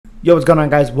Yo, what's going on,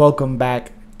 guys? Welcome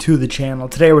back to the channel.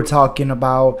 Today we're talking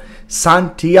about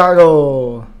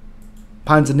Santiago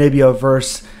Ponzinibbio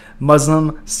versus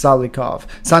Muslim Salikhov.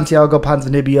 Santiago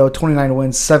Ponzinibbio, 29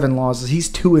 wins, 7 losses. He's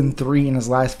 2-3 in his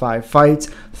last 5 fights.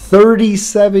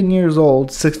 37 years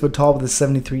old, 6 foot tall with a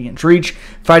 73-inch reach.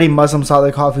 Fighting Muslim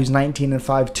Salikhov, who's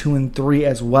 19-5, 2-3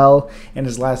 as well in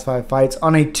his last 5 fights.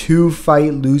 On a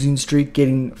 2-fight losing streak,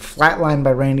 getting flatlined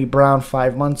by Randy Brown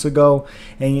 5 months ago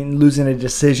and losing a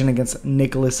decision against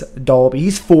Nicholas Dalby.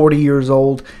 He's 40 years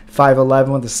old,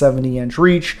 5'11 with a 70-inch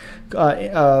reach.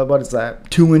 What is that?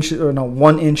 2 inches, or no,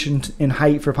 1 inch in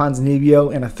height for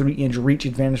Ponzinibbio and a 3-inch reach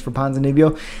advantage for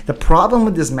Ponzinibbio. The problem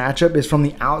with this matchup is from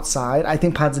the outside, I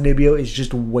think Ponzinibbio is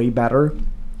just way better.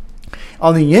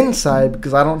 On the inside,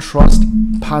 because I don't trust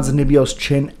Ponzinibbio's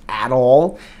chin at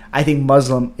all, I think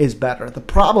Muslim is better. The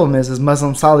problem is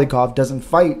Muslim Salikhov doesn't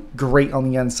fight great on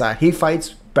the inside. He fights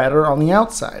better on the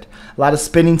outside. A lot of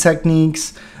spinning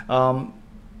techniques.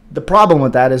 The problem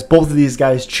with that is both of these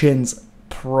guys' chins,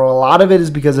 a lot of it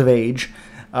is because of age,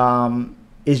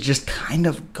 is just kind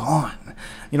of gone.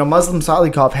 You know, Muslim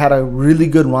Salikhov had a really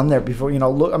good run there before. You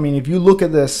know, look, I mean, if you look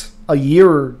at this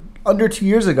under 2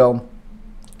 years ago,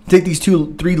 take these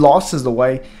 3 losses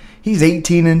away, he's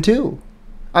 18-2.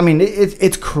 I mean,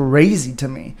 it's crazy to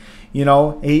me. You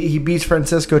know, he beats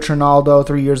Francisco Trinaldo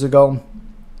 3 years ago,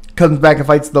 comes back and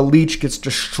fights the Leech, gets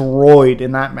destroyed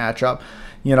in that matchup.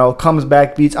 You know, comes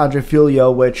back, beats Andre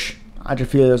Filho, which Andre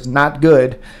Filho is not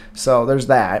good, so there's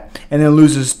that. And then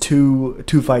loses two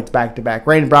fights back-to-back.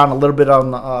 Randy Brown a little bit on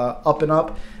the up and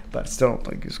up, but still don't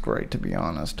think he's great, to be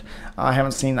honest. I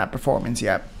haven't seen that performance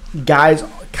yet. Guys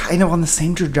kind of on the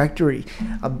same trajectory,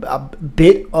 a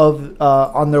bit of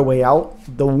on their way out.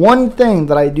 The one thing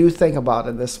that I do think about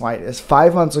in this fight is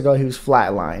 5 months ago he was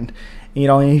flatlined. You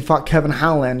know, and he fought Kevin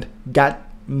Holland, got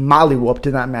molly-whooped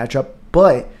in that matchup,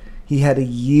 but he had a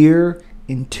year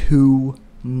and 2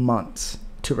 months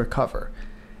to recover.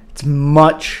 It's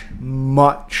much,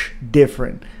 much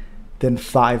different than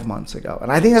 5 months ago.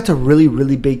 And I think that's a really,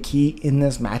 really big key in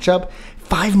this matchup.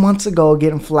 5 months ago,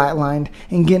 getting flatlined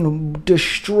and getting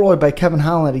destroyed by Kevin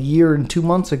Holland a year and 2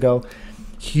 months ago.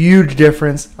 Huge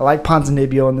difference. I like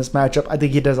Ponzinibbio in this matchup. I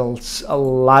think he does a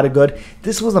lot of good.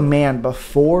 This was a man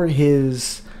before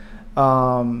his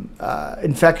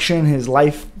infection, his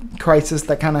life crisis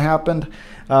that kind of happened.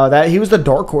 That he was the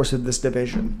dark horse of this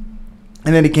division.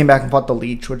 And then he came back and fought the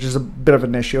Leech, which is a bit of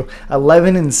an issue.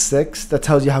 11-6, that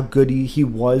tells you how good he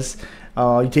was.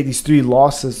 You take these 3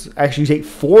 losses, actually you take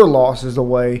 4 losses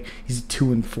away, he's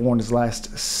 2-4 in his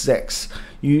last 6.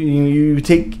 You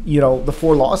take, you know, the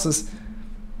 4 losses,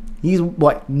 he's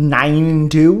what,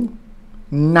 9-2?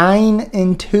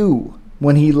 9-2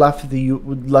 when he left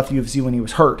UFC when he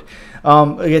was hurt.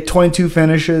 He had 22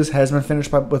 finishes, has been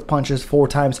finished with punches 4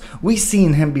 times. We've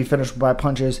seen him be finished by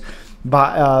punches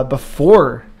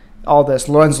before all this.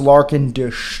 Lorenz Larkin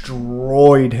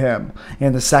destroyed him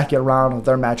in the second round of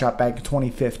their matchup back in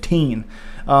 2015.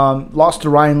 Lost to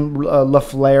Ryan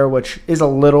LaFleur, which is a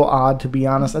little odd, to be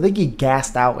honest. I think he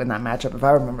gassed out in that matchup, if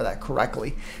I remember that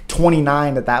correctly.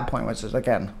 29 at that point, which is,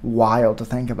 again, wild to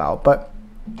think about. But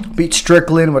beat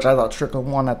Strickland, which I thought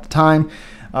Strickland won at the time.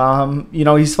 You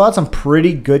know, he's fought some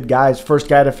pretty good guys. First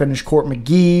guy to finish Court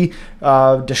McGee,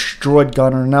 destroyed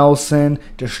Gunnar Nelson,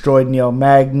 destroyed Neil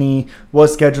Magny,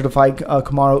 was scheduled to fight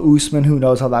Kamaru Usman. Who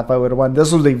knows how that fight would have won.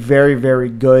 This was a very, very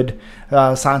good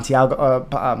Santiago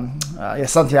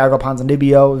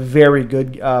Ponzinibbio, very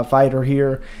good fighter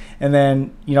here. And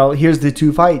then, you know, here's the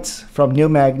 2 fights from Neil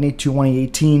Magny,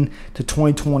 2018 to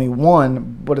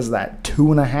 2021. What is that,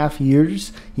 2.5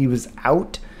 years? He was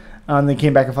out. And then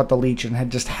came back and fought the Leech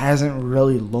and just hasn't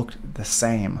really looked the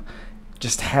same.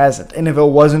 Just hasn't. And if it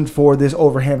wasn't for this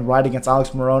overhand right against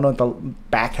Alex Morono at the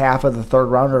back half of the 3rd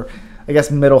round, or I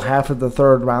guess middle half of the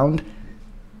 3rd round,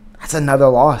 that's another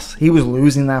loss. He was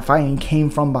losing that fight and came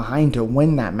from behind to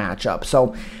win that matchup.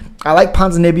 So I like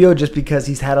Ponzinibbio just because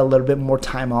he's had a little bit more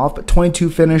time off. But 22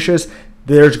 finishes,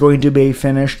 there's going to be a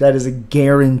finish. That is a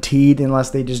guaranteed,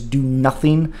 unless they just do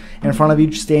nothing in front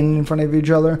of standing in front of each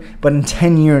other. But in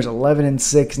 10 years,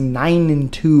 11-6,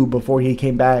 9-2 before he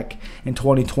came back in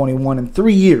 2021. In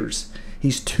 3 years,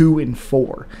 he's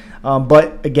 2-4.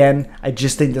 But again, I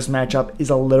just think this matchup is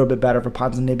a little bit better for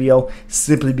Ponzinibbio,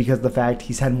 simply because of the fact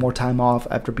he's had more time off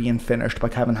after being finished by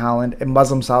Kevin Holland, and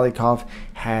Muslim Salikhov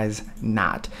has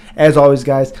not. As always,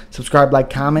 guys, subscribe, like,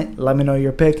 comment, let me know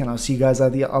your pick, and I'll see you guys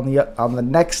on the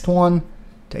next one.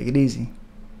 Take it easy.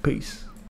 Peace.